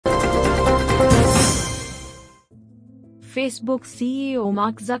Facebook CEO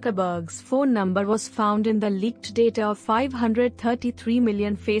Mark Zuckerberg's phone number was found in the leaked data of 533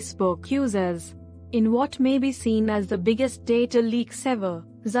 million Facebook users. In what may be seen as the biggest data leaks ever,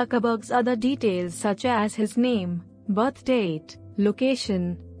 Zuckerberg's other details such as his name, birth date,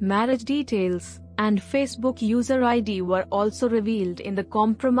 location, marriage details, and Facebook user ID were also revealed in the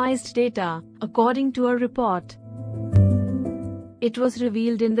compromised data, according to a report. It was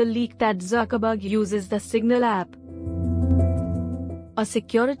revealed in the leak that Zuckerberg uses the Signal app. A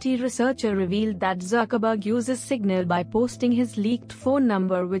security researcher revealed that Zuckerberg uses Signal by posting his leaked phone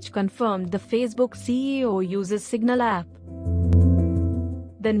number, which confirmed the Facebook CEO uses Signal app.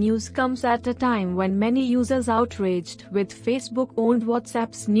 The news comes at a time when many users outraged with Facebook-owned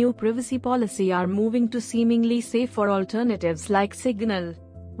WhatsApp's new privacy policy are moving to seemingly safer alternatives like Signal.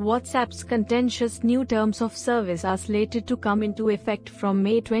 WhatsApp's contentious new terms of service are slated to come into effect from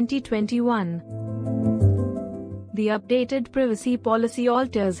May 2021. The updated privacy policy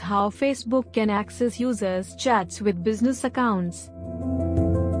alters how Facebook can access users' chats with business accounts.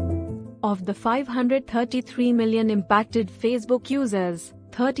 Of the 533 million impacted Facebook users,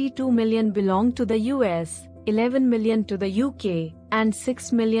 32 million belong to the US, 11 million to the UK, and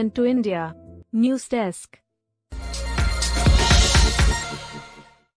 6 million to India. News Desk.